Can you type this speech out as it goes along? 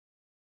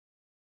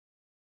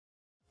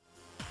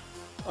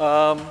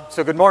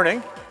So good morning.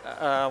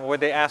 When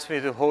they asked me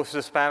to host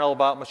this panel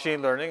about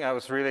machine learning, I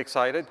was really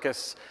excited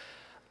because,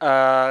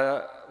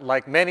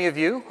 like many of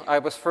you, I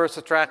was first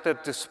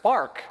attracted to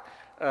Spark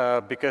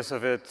because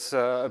of its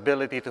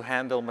ability to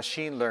handle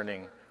machine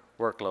learning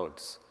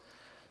workloads.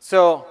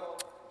 So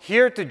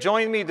here to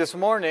join me this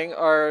morning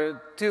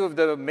are two of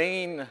the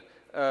main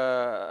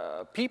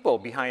people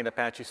behind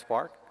Apache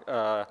Spark.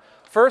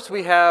 First,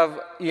 we have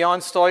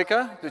Ion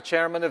Stoica, the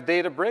chairman of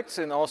Databricks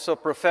and also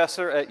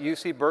professor at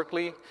UC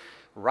Berkeley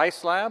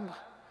Rice Lab.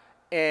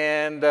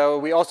 And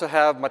we also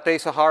have Matei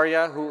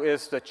Zaharia, who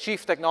is the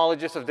chief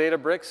technologist of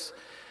Databricks,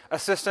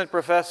 assistant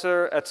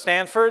professor at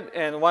Stanford,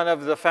 and one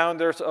of the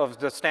founders of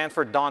the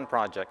Stanford Dawn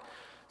project.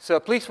 So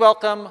please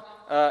welcome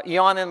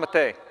Ion and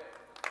Matei.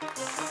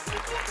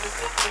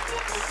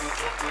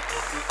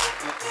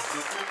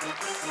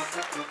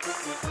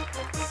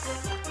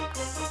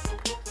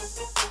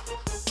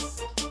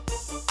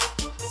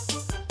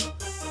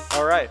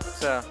 All right,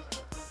 so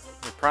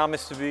we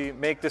promise to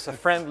make this a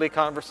friendly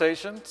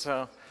conversation.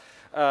 So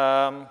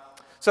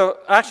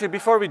actually,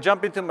 before we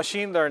jump into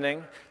machine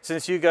learning,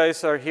 since you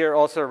guys are here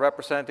also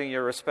representing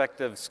your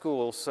respective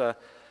schools,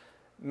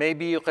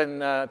 maybe you can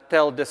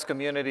tell this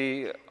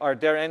community, are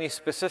there any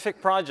specific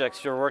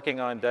projects you're working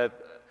on that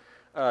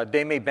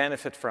they may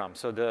benefit from,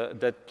 so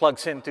that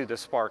plugs into the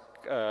Spark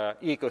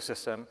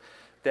ecosystem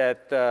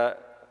that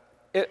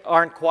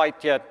aren't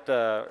quite yet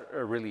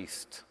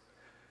released?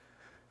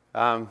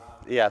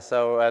 Yeah,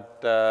 so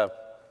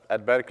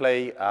at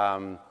Berkeley,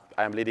 I'm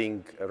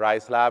leading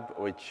Rice Lab,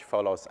 which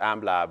follows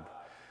AmLab.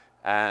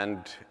 And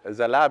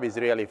the lab is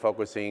really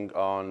focusing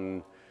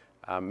on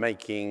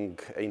making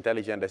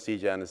intelligent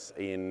decisions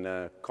in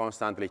a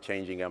constantly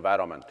changing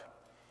environment.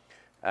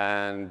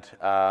 And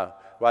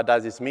what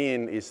does this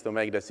mean is to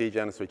make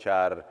decisions which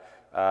are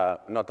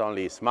not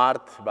only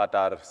smart, but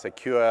are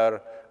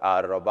secure,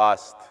 are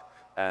robust,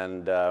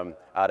 and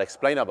are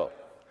explainable.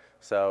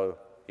 So,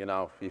 you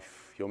know,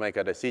 if you make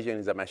a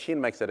decision, the machine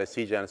makes a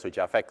decision which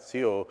affects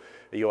you,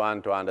 you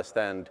want to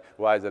understand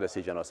why the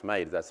decision was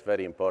made. That's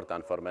very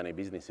important for many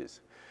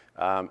businesses.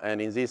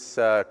 And in this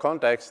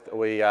context,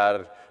 we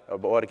are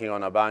working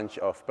on a bunch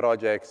of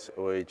projects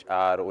which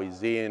are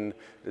within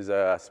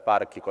the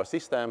Spark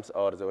ecosystems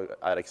or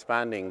are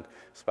expanding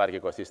Spark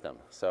ecosystem.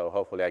 So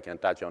hopefully I can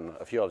touch on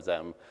a few of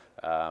them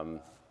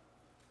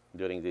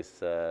during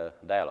this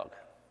dialogue.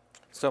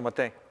 So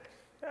Matei.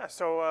 Yeah,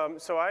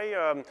 so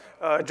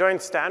I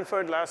joined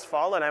Stanford last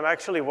fall, and I'm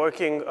actually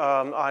working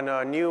on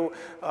a new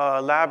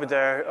lab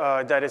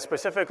there that is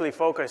specifically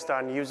focused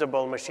on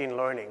usable machine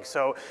learning.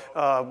 So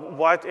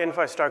what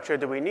infrastructure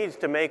do we need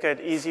to make it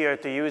easier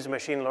to use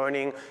machine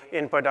learning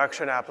in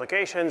production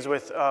applications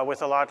with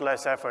a lot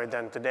less effort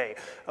than today?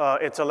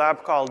 It's a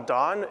lab called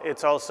Dawn.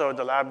 It's also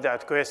the lab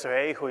that Chris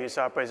Ray, who you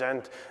saw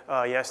present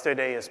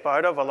yesterday, is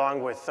part of,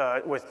 along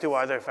with two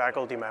other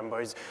faculty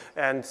members.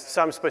 And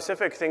some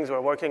specific things we're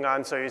working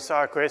on. So you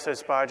saw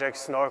Chris's project,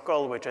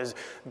 Snorkel, which is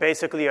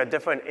basically a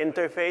different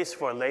interface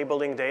for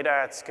labeling data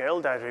at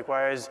scale that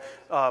requires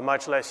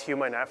much less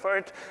human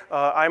effort.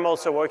 I'm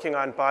also working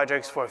on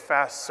projects for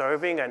fast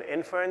serving and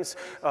inference,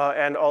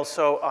 and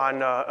also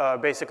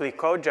on basically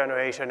code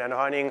generation and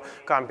running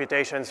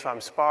computations from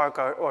Spark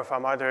or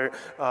from other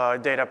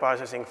data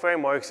processing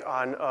frameworks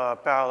on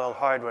parallel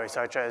hardware,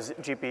 such as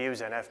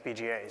GPUs and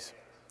FPGAs.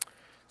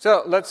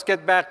 So let's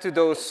get back to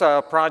those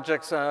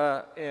projects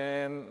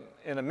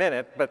in a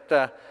minute,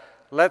 but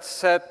let's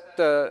set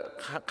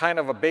kind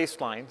of a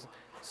baseline.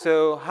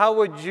 So how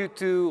would you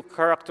two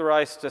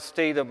characterize the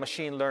state of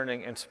machine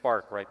learning in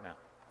Spark right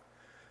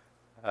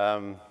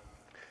now?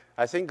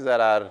 I think there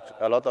are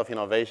a lot of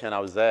innovation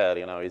out there.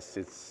 You know, it's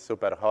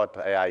super hot.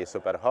 AI is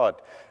super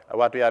hot.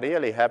 What we are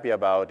really happy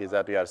about is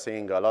that we are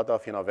seeing a lot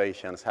of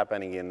innovations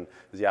happening in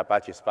the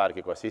Apache Spark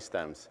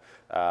ecosystems.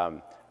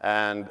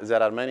 And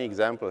there are many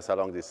examples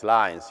along these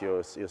lines.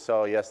 You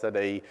saw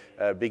yesterday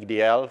Big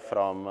DL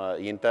from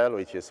Intel,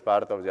 which is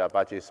part of the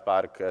Apache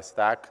Spark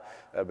stack.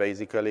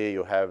 Basically,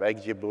 you have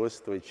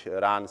XGBoost, which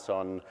runs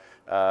on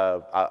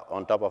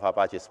top of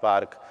Apache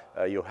Spark.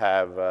 You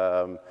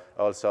have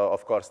also,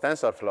 of course,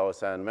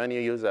 TensorFlows, and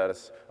many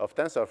users of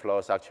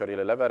TensorFlows actually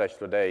leverage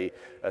today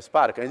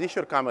Spark. And this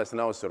should come as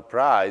no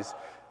surprise,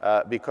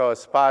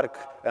 because Spark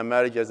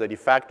emerges as a de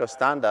facto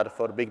standard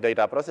for big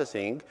data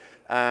processing,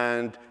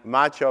 and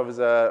much of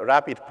the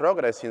rapid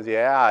progress in the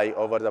AI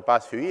over the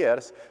past few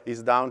years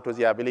is down to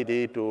the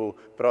ability to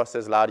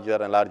process larger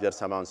and larger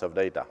amounts of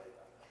data.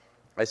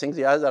 I think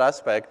the other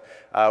aspect,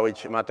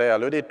 which Matei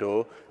alluded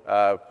to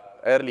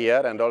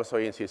earlier and also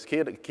in his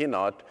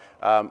keynote,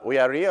 we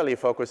are really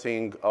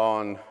focusing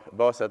on,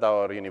 both at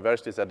our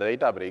universities at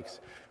Databricks,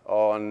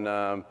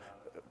 on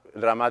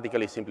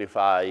dramatically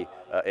simplify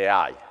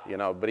AI,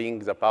 bring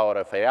the power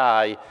of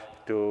AI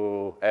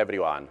to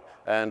everyone.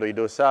 And we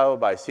do so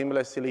by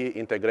seamlessly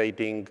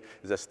integrating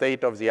the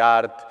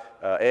state-of-the-art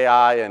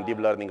AI and deep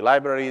learning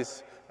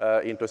libraries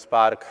into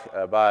Spark,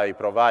 by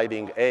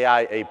providing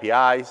AI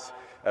APIs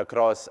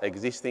across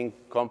existing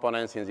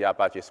components in the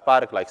Apache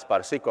Spark, like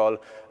Spark SQL,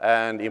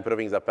 and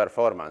improving the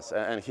performance.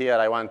 And here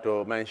I want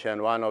to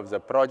mention one of the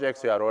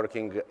projects we are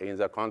working in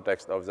the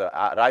context of the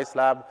RISE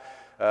lab,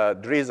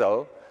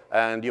 Drizzle.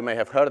 And you may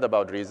have heard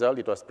about Drizzle.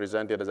 It was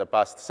presented at the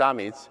past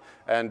summits.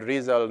 And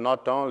Drizzle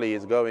not only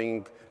is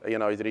going,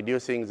 is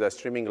reducing the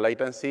streaming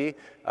latency,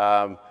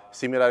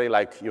 similarly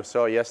like you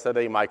saw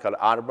yesterday, Michael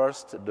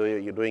Arburst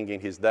doing in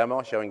his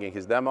demo, showing in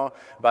his demo,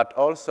 but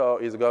also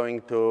is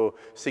going to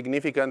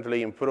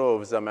significantly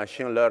improve the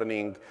machine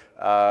learning,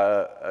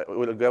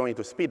 we're going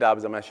to speed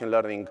up the machine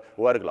learning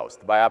workloads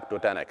by up to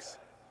 10x.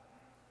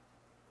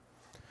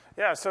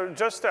 Yeah, so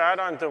just to add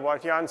on to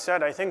what Jan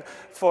said, I think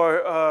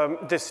for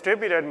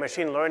distributed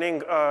machine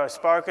learning,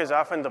 Spark is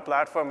often the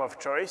platform of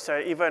choice.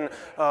 Even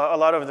a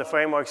lot of the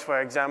frameworks,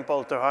 for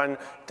example, to run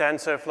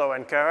TensorFlow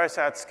and Keras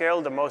at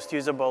scale, the most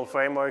usable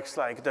frameworks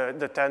like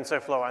the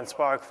TensorFlow and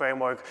Spark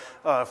framework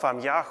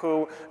from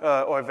Yahoo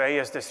or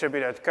various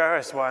distributed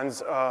Keras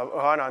ones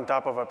run on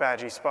top of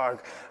Apache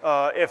Spark.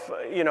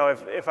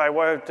 If I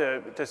were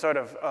to sort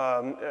of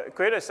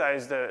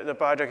criticize the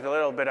project a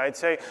little bit, I'd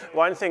say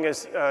one thing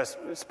is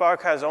Spark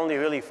has only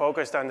really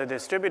focused on the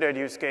distributed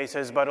use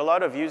cases, but a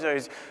lot of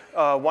users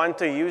want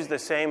to use the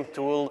same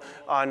tool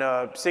on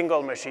a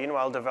single machine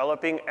while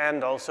developing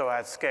and also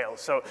at scale.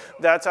 So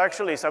that's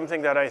actually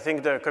something that I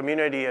think the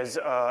community is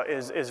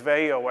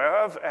very aware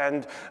of,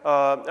 and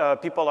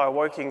people are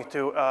working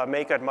to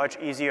make it much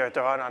easier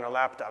to run on a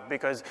laptop,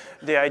 because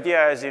the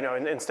idea is,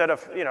 instead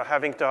of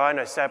having to run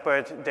a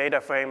separate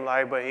data frame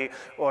library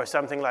or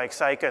something like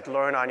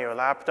scikit-learn on your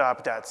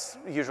laptop that's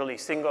usually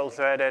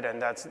single-threaded and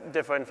that's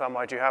different from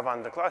what you have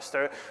on the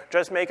cluster,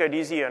 just make it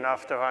easy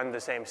enough to run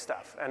the same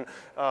stuff. And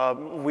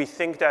we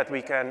think that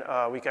we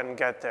can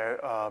get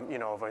there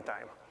over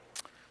time.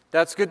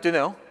 That's good to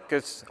know,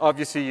 because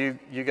obviously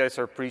you guys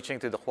are preaching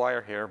to the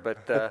choir here, but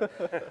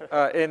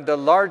in the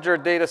larger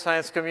data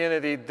science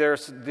community,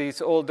 there's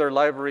these older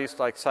libraries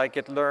like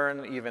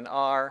scikit-learn, even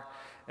R,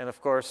 and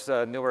of course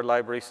newer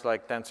libraries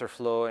like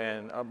TensorFlow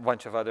and a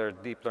bunch of other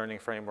deep learning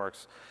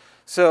frameworks.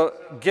 So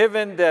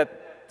given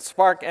that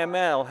Spark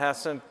ML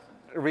hasn't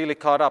really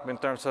caught up in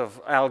terms of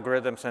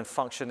algorithms and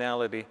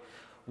functionality,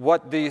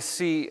 what do you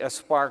see as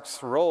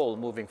Spark's role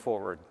moving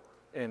forward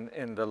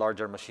in the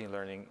larger machine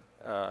learning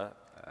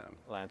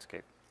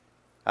landscape?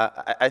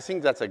 I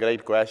think that's a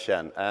great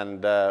question.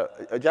 And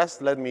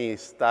just let me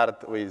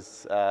start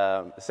with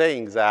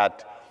saying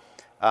that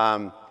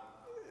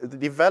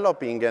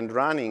developing and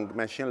running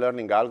machine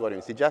learning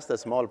algorithms is just a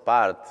small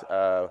part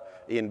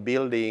in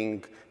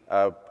building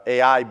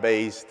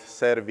AI-based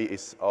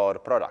service or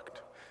product.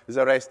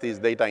 The rest is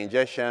data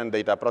ingestion,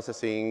 data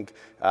processing,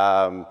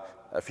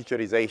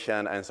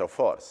 featureization, and so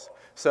forth.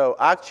 So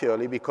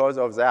actually, because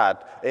of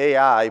that,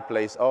 AI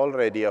plays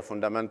already a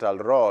fundamental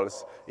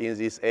roles in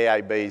these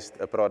AI-based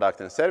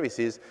products and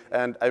services.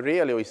 And I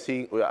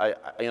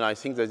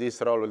think that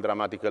this role will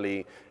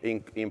dramatically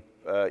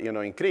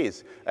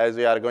increase as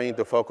we are going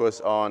to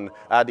focus on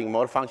adding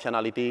more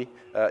functionality,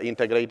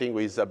 integrating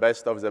with the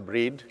best of the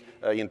breed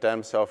in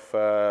terms of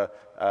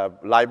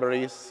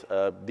libraries,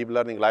 deep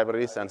learning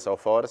libraries, and so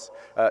forth,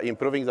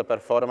 improving the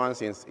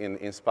performance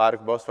in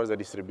Spark, both for the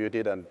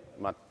distributed and,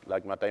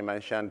 like Matei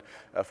mentioned,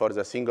 for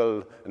the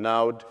single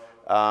node,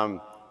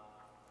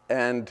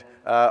 and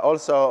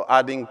also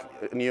adding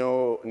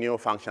new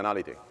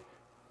functionality.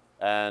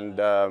 And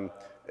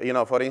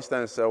for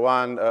instance,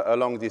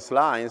 along these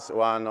lines,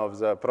 one of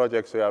the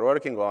projects we are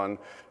working on,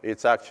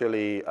 it's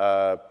actually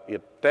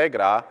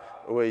Tegra,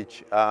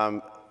 which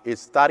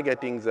is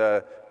targeting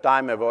the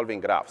time-evolving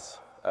graphs.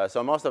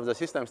 So most of the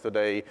systems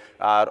today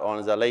are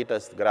on the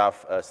latest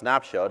graph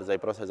snapshot. They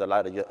process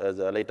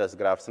the latest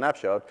graph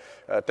snapshot.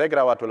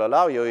 Tegra, what will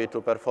allow you is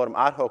to perform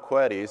ad hoc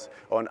queries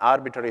on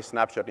arbitrary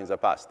snapshot in the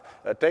past.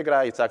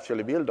 Tegra is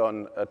actually built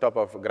on top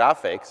of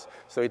GraphX,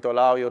 so it will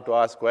allow you to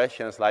ask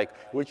questions like,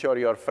 which are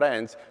your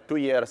friends 2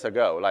 years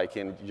ago, like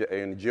in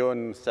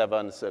June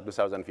 7th,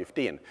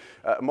 2015.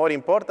 More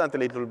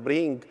importantly, it will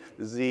bring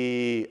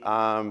the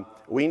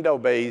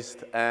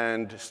window-based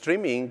and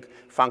streaming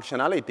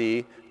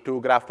functionality to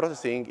graph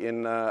processing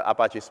in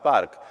Apache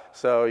Spark.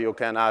 So you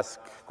can ask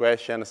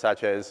questions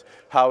such as,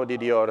 how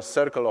did your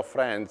circle of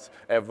friends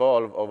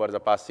evolve over the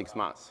past 6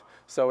 months?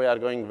 So we are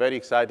going very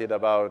excited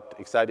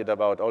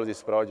about all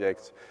these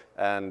projects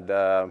and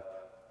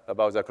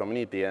about the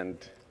community and,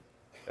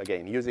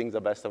 again, using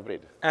the best of breed.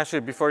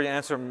 Actually, before you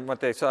answer,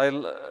 Matei, so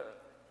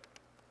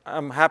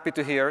I'm happy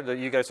to hear that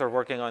you guys are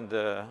working on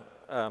the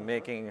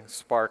making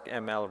Spark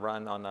ML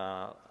run on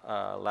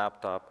a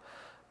laptop.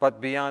 But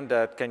beyond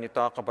that, can you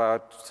talk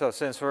about, so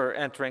since we're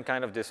entering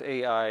kind of this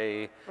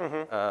AI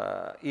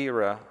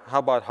era, how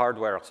about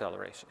hardware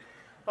acceleration?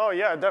 Oh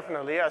yeah,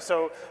 definitely. Yeah.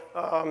 So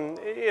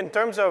in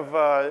terms of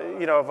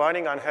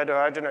running on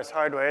heterogeneous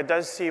hardware, it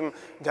does seem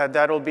that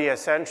that will be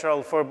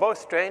essential for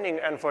both training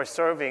and for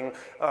serving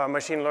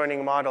machine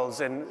learning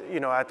models in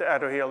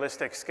at a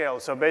realistic scale.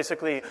 So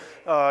basically,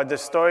 the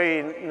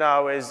story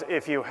now is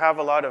if you have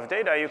a lot of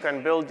data, you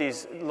can build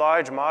these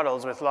large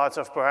models with lots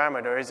of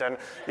parameters, and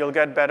you'll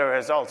get better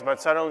results.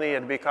 But suddenly,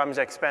 it becomes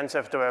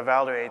expensive to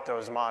evaluate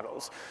those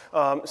models.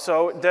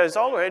 So there's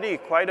already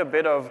quite a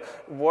bit of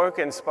work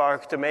in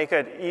Spark to make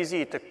it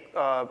easy to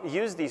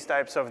use these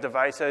types of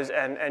devices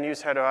and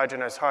use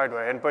heterogeneous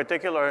hardware. In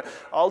particular,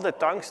 all the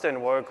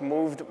tungsten work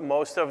moved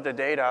most of the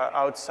data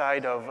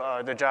outside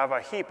of the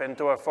Java heap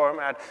into a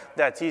format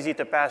that's easy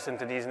to pass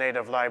into these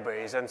native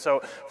libraries. And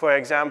so, for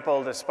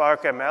example, the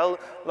Spark ML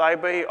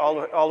library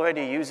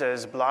already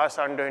uses BLAS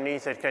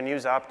underneath. It can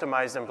use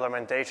optimized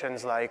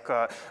implementations like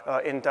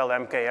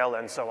Intel MKL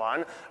and so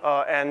on.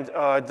 And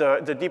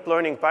the deep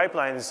learning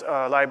pipelines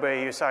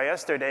library you saw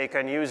yesterday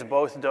can use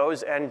both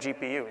those and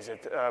GPUs.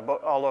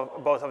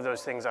 Both of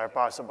those things are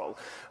possible.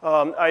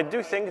 I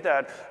do think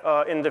that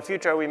in the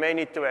future we may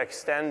need to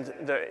extend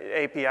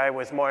the API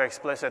with more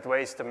explicit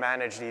ways to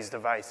manage these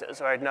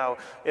devices. Right now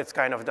it's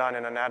kind of done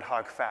in an ad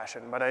hoc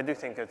fashion, but I do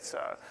think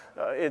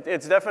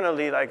it's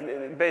definitely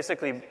like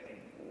basically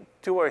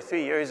 2 or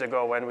 3 years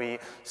ago when we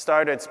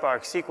started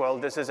Spark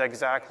SQL, this is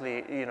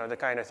exactly the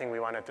kind of thing we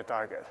wanted to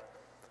target.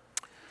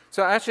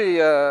 So actually,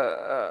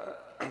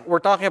 we're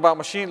talking about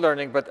machine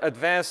learning, but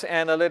advanced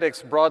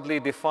analytics broadly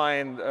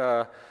defined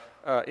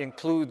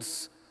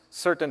includes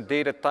certain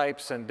data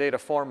types and data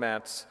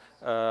formats.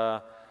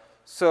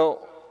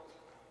 So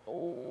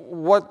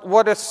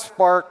what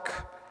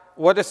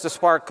is the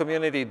Spark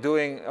community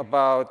doing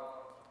about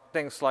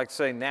things like,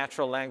 say,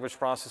 natural language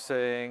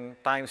processing,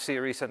 time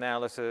series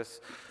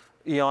analysis?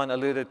 Ion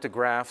alluded to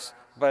graphs,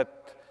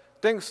 but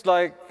things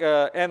like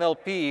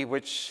NLP,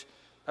 which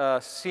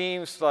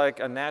seems like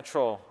a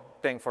natural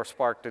thing for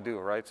Spark to do,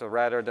 right? So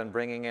rather than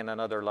bringing in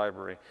another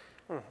library.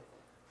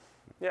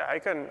 Yeah, I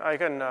can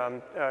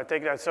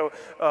take that. So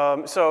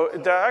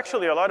there are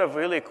actually a lot of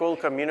really cool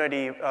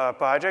community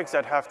projects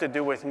that have to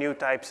do with new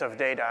types of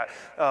data.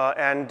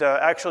 And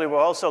actually, we're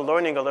also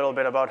learning a little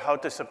bit about how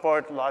to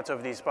support lots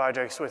of these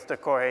projects with the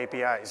core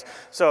APIs.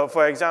 So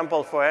for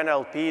example, for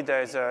NLP,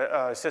 there's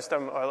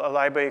a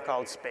library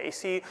called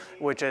Spacey,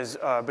 which is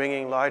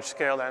bringing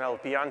large-scale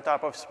NLP on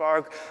top of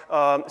Spark.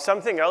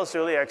 Something else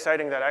really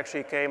exciting that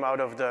actually came out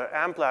of the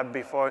AMP lab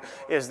before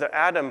is the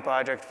ADAM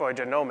project for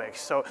genomics.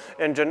 So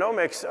in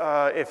genomics,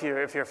 if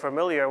you're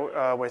familiar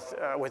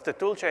with the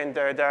toolchain,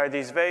 there are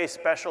these very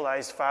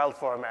specialized file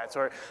formats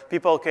where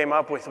people came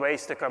up with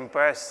ways to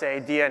compress,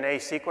 say, DNA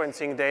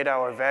sequencing data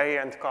or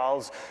variant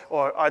calls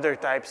or other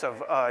types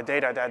of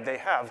data that they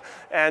have.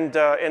 And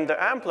in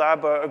the AMP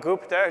lab, a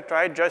group there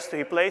tried just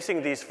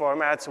replacing these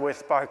formats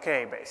with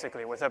Parquet,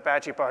 basically, with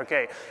Apache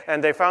Parquet.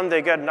 And they found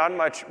they get not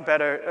much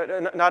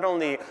better, not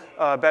only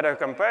better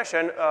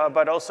compression,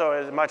 but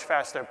also much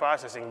faster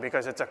processing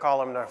because it's a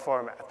columnar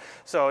format.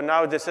 So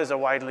now this is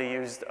a widely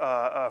used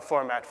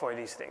format for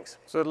these things.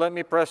 So let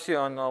me press you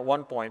on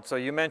one point. So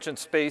you mentioned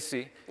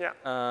Spacey. Yeah.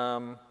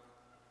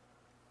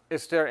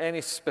 Is there any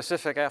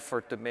specific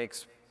effort to make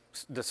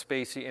the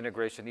Spacey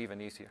integration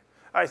even easier?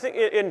 I think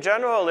in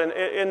general,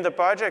 in the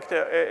project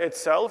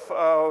itself,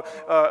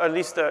 at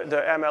least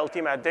the ML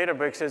team at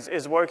Databricks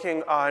is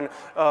working on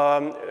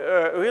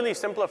really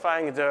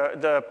simplifying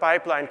the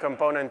pipeline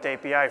component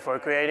API for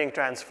creating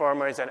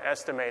transformers and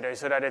estimators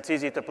so that it's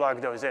easy to plug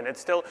those in. It's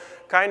still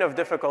kind of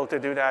difficult to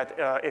do that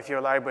if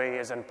your library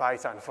is in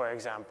Python, for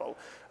example.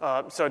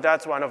 So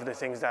that's one of the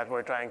things that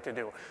we're trying to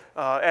do.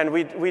 And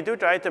we do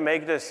try to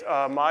make this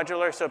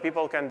modular so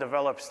people can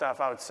develop stuff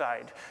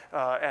outside.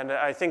 And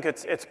I think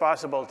it's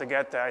possible to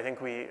get there. I think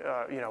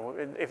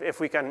if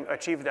we can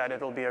achieve that,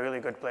 it'll be a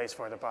really good place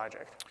for the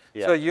project.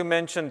 Yeah. So you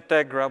mentioned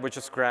Tegra, which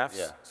is graphs.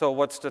 Yeah. So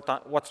what's the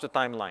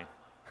timeline?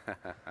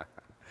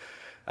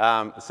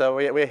 So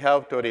we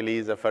hope to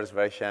release the first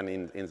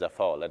version in the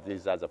fall. At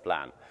least that's the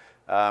plan.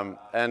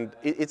 And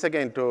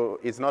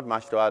it's not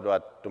much to add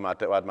what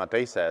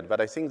Matei said,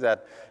 but I think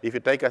that if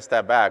you take a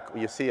step back,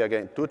 you see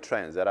again two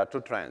trends. There are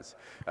two trends.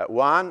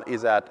 One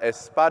is that as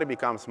Spark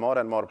becomes more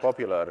and more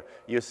popular,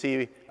 you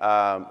see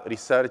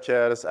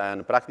researchers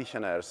and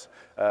practitioners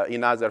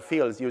in other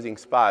fields using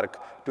Spark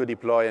to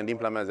deploy and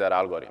implement their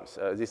algorithms.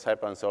 This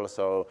happens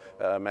also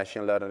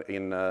machine learning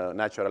in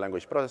natural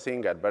language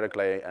processing at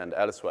Berkeley and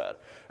elsewhere.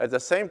 At the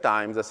same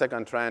time, the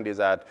second trend is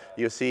that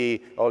you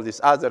see all these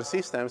other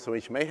systems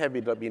which may have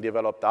been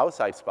developed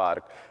outside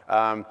Spark,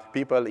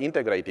 people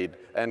integrated,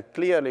 and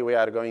clearly we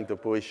are going to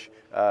push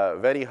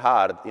very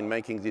hard in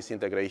making this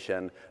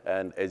integration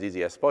and as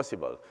easy as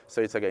possible.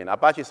 So it's again,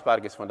 Apache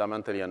Spark is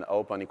fundamentally an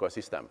open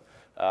ecosystem.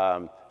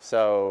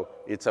 So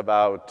it's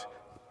about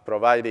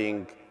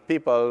providing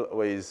people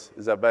with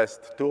the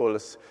best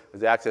tools,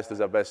 the access to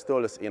the best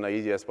tools in the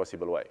easiest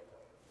possible way.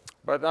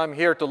 But I'm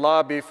here to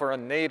lobby for a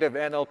native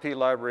NLP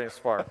library in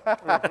Spark. Make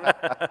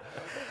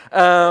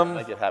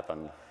it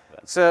happen.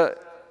 So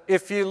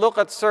if you look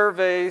at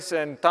surveys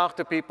and talk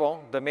to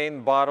people, the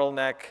main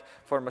bottleneck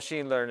for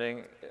machine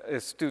learning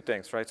is two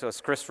things, right? So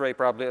as Chris Ray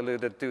probably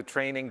alluded to,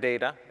 training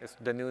data is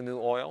the new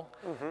oil.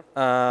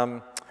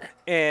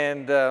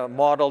 And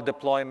model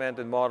deployment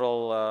and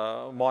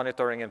model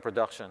monitoring and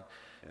production.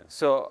 Yeah.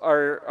 So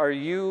are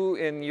you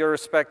in your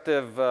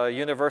respective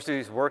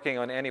universities working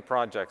on any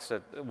projects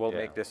that will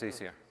make this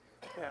easier?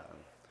 Yeah.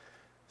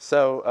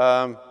 So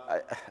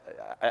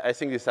I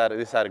think these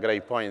are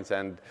great points,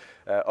 and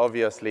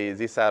obviously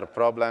these are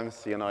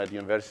problems. You know, at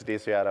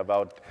universities we are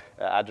about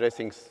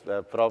addressing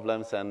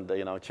problems and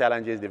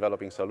challenges,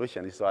 developing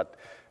solutions. This is what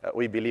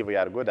we believe we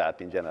are good at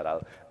in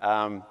general.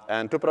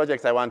 And two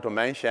projects I want to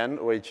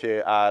mention, which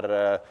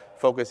are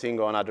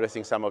focusing on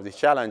addressing some of these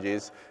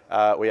challenges.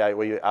 We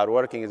are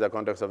working in the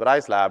context of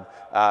RISE Lab.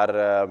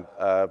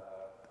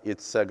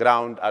 It's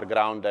Ground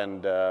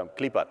and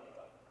Clipper.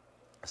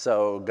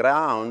 So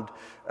Ground,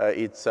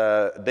 it's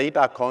a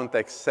data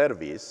context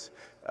service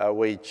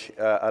which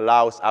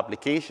allows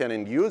application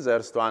and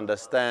users to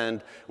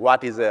understand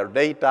what is their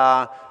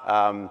data,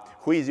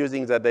 who is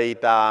using the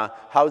data,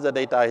 how the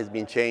data has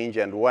been changed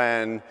and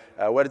when,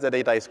 where the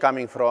data is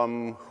coming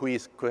from, who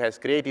has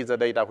created the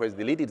data, who has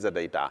deleted the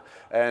data.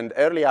 And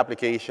early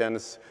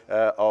applications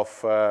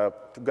of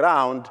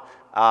Ground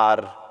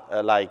are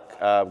like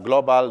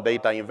global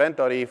data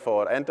inventory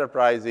for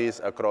enterprises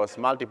across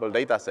multiple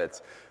data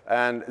sets.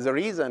 And the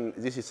reason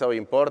this is so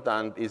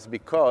important is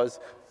because,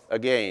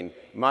 again,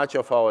 much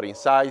of our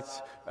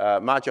insights,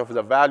 much of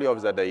the value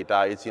of the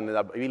data is in the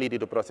ability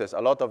to process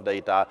a lot of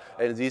data,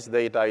 and this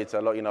data is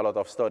in a lot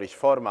of storage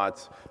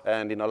formats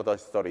and in a lot of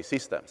storage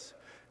systems.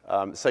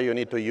 So you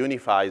need to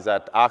unify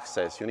that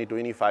access, you need to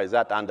unify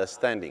that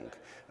understanding.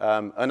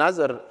 The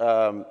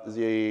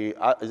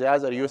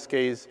other use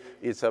case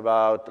is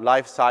about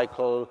life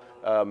cycle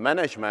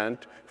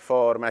management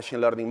for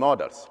machine learning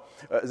models.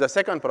 The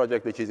second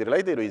project which is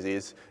related with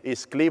this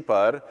is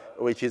Clipper,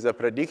 which is a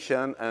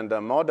prediction and a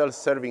model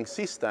serving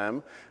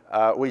system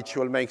which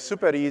will make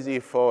super easy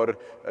for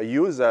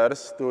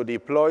users to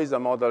deploy the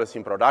models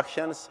in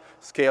productions,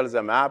 scale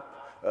them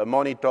up,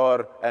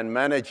 monitor and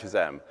manage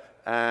them.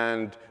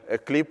 And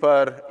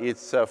Clipper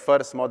is a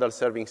first model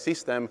serving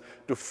system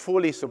to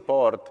fully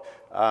support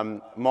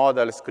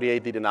models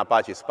created in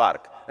Apache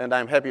Spark. And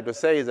I'm happy to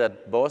say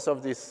that both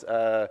of these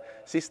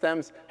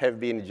systems have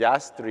been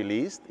just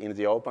released in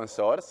the open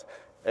source.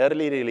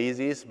 Early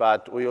releases,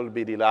 but we will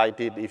be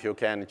delighted if you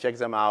can check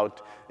them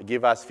out,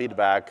 give us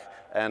feedback,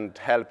 and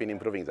help in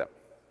improving them.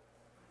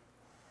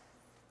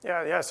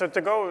 Yeah. So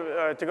to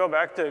go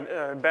back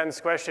to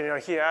Ben's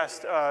question, he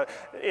asked,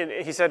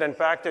 he said in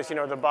practice, the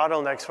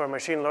bottlenecks for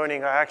machine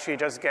learning are actually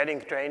just getting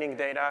training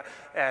data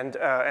and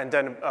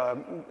then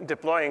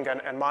deploying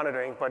and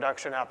monitoring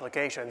production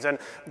applications, and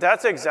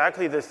that's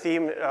exactly the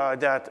theme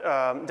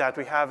that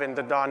we have in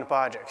the Dawn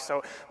project.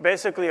 So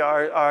basically,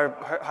 our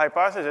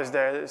hypothesis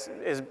there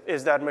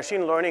is that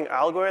machine learning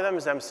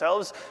algorithms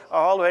themselves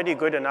are already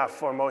good enough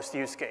for most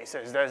use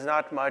cases. There's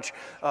not much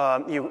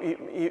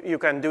you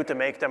can do to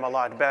make them a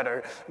lot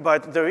better.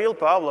 But the real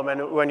problem,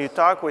 and when you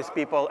talk with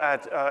people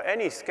at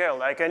any scale,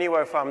 like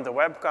anywhere from the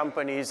web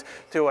companies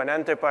to an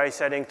enterprise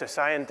setting to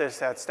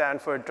scientists at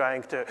Stanford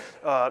trying to,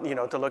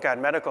 to look at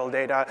medical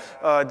data,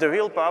 the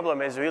real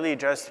problem is really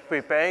just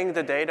preparing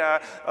the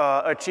data,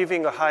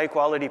 achieving a high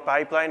quality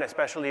pipeline,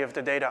 especially if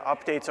the data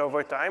updates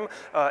over time,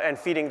 and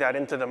feeding that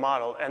into the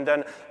model. And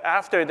then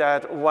after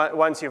that,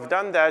 once you've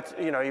done that,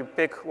 you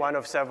pick one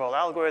of several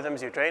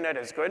algorithms, you train it,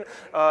 it's good.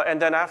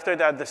 And then after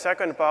that, the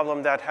second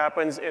problem that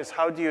happens is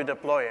how do you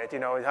deploy it?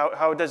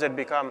 How does it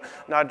become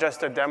not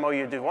just a demo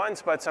you do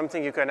once, but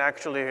something you can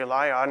actually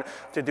rely on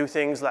to do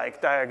things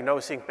like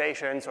diagnosing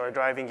patients or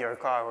driving your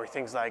car or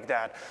things like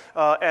that.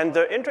 And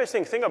the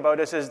interesting thing about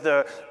this is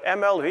the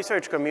ML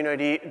research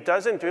community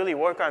doesn't really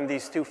work on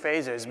these two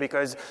phases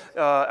because,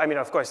 I mean,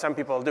 of course, some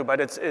people do, but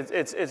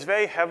it's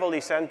very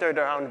heavily centered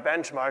around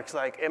benchmarks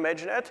like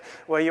ImageNet,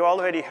 where you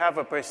already have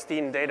a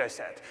pristine data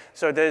set.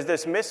 So there's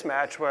this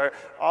mismatch where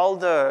all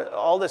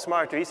the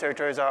smart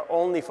researchers are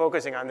only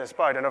focusing on this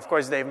part. And of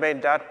course, they've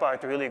made that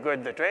part really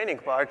good, the training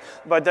part.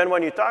 But then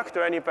when you talk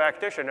to any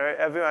practitioner,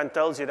 everyone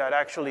tells you that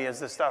actually is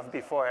the stuff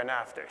before and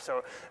after.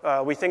 So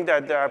we think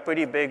that there are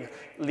pretty big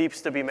leaps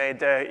to be made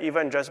there,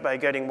 even just by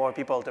getting more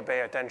people to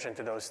pay attention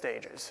to those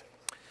stages.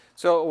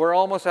 So we're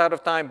almost out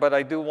of time, but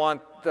I do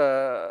want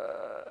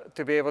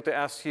to be able to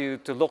ask you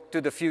to look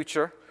to the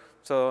future.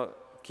 So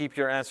keep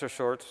your answer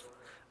short.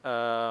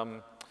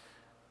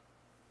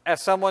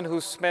 As someone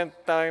who's spent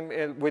time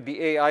with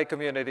the AI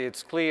community,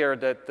 it's clear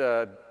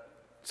that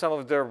some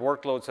of their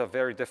workloads have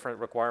very different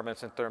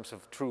requirements in terms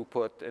of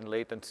throughput and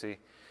latency.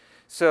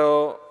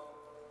 So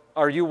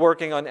are you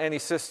working on any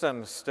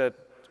systems that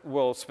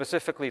will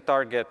specifically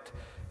target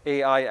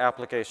AI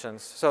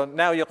applications? So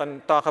now you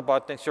can talk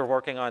about things you're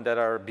working on that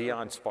are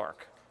beyond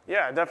Spark.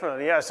 Yeah,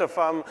 definitely. Yeah, so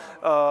from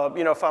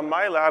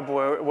my lab,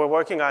 we're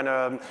working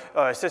on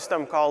a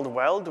system called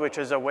Weld, which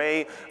is a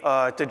way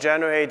to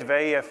generate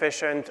very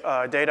efficient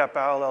data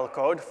parallel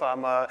code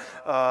from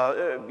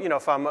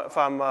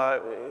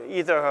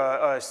either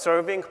a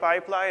serving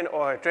pipeline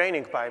or a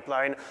training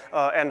pipeline,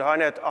 and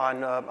run it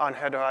on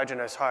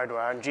heterogeneous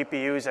hardware, on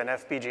GPUs and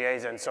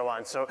FPGAs and so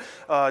on. So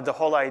the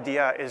whole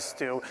idea is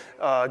to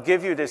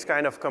give you this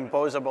kind of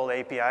composable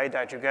API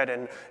that you get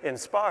in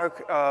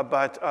Spark,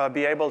 but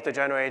be able to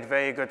generate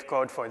very good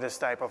code for this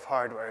type of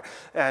hardware.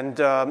 And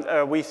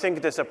we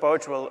think this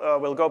approach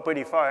will go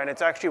pretty far. And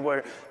it's actually,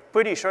 we're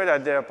pretty sure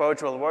that the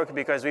approach will work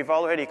because we've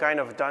already kind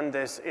of done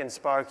this in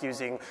Spark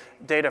using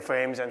data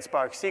frames and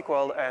Spark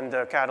SQL and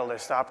the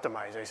Catalyst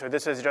optimizer. So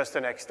this is just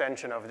an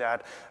extension of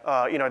that,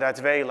 that's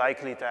very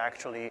likely to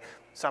actually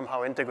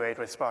somehow integrate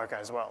with Spark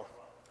as well.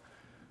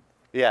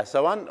 Yeah,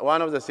 so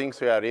one of the things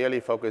we are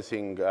really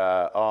focusing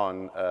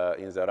on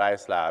in the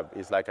RISE lab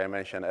is, like I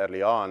mentioned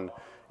early on,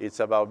 it's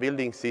about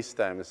building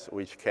systems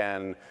which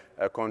can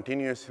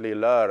continuously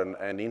learn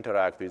and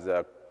interact with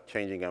the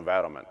changing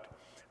environment.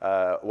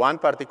 One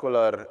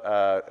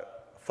particular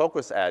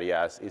focus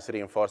areas is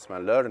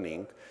reinforcement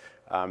learning,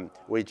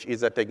 which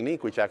is a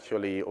technique which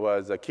actually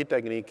was a key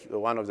technique,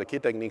 one of the key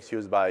techniques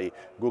used by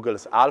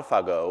Google's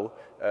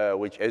AlphaGo,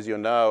 which, as you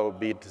know,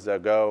 beat the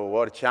Go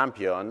world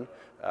champion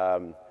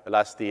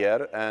last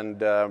year. And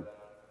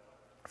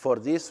for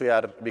this,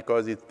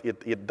 because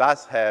it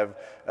does have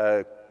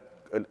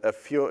a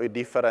few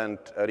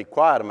different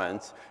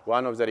requirements.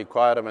 One of the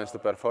requirements to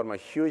perform a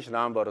huge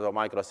number of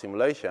micro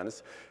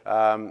simulations,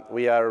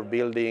 we are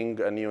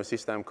building a new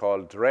system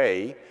called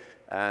Ray,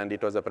 and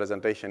it was a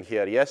presentation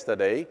here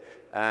yesterday.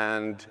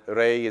 And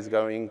Ray is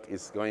going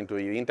to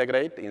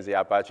integrate in the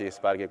Apache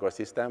Spark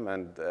ecosystem,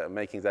 and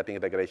making that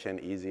integration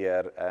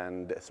easier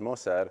and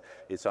smoother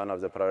is one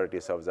of the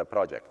priorities of the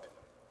project.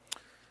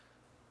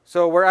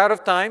 So we're out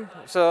of time.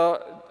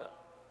 So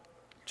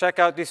check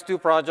out these two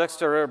projects.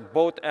 They're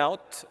both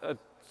out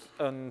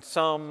on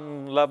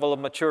some level of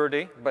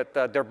maturity, but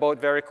they're both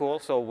very cool.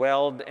 So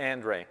Weld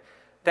and Ray.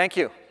 Thank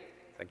you.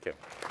 Thank you.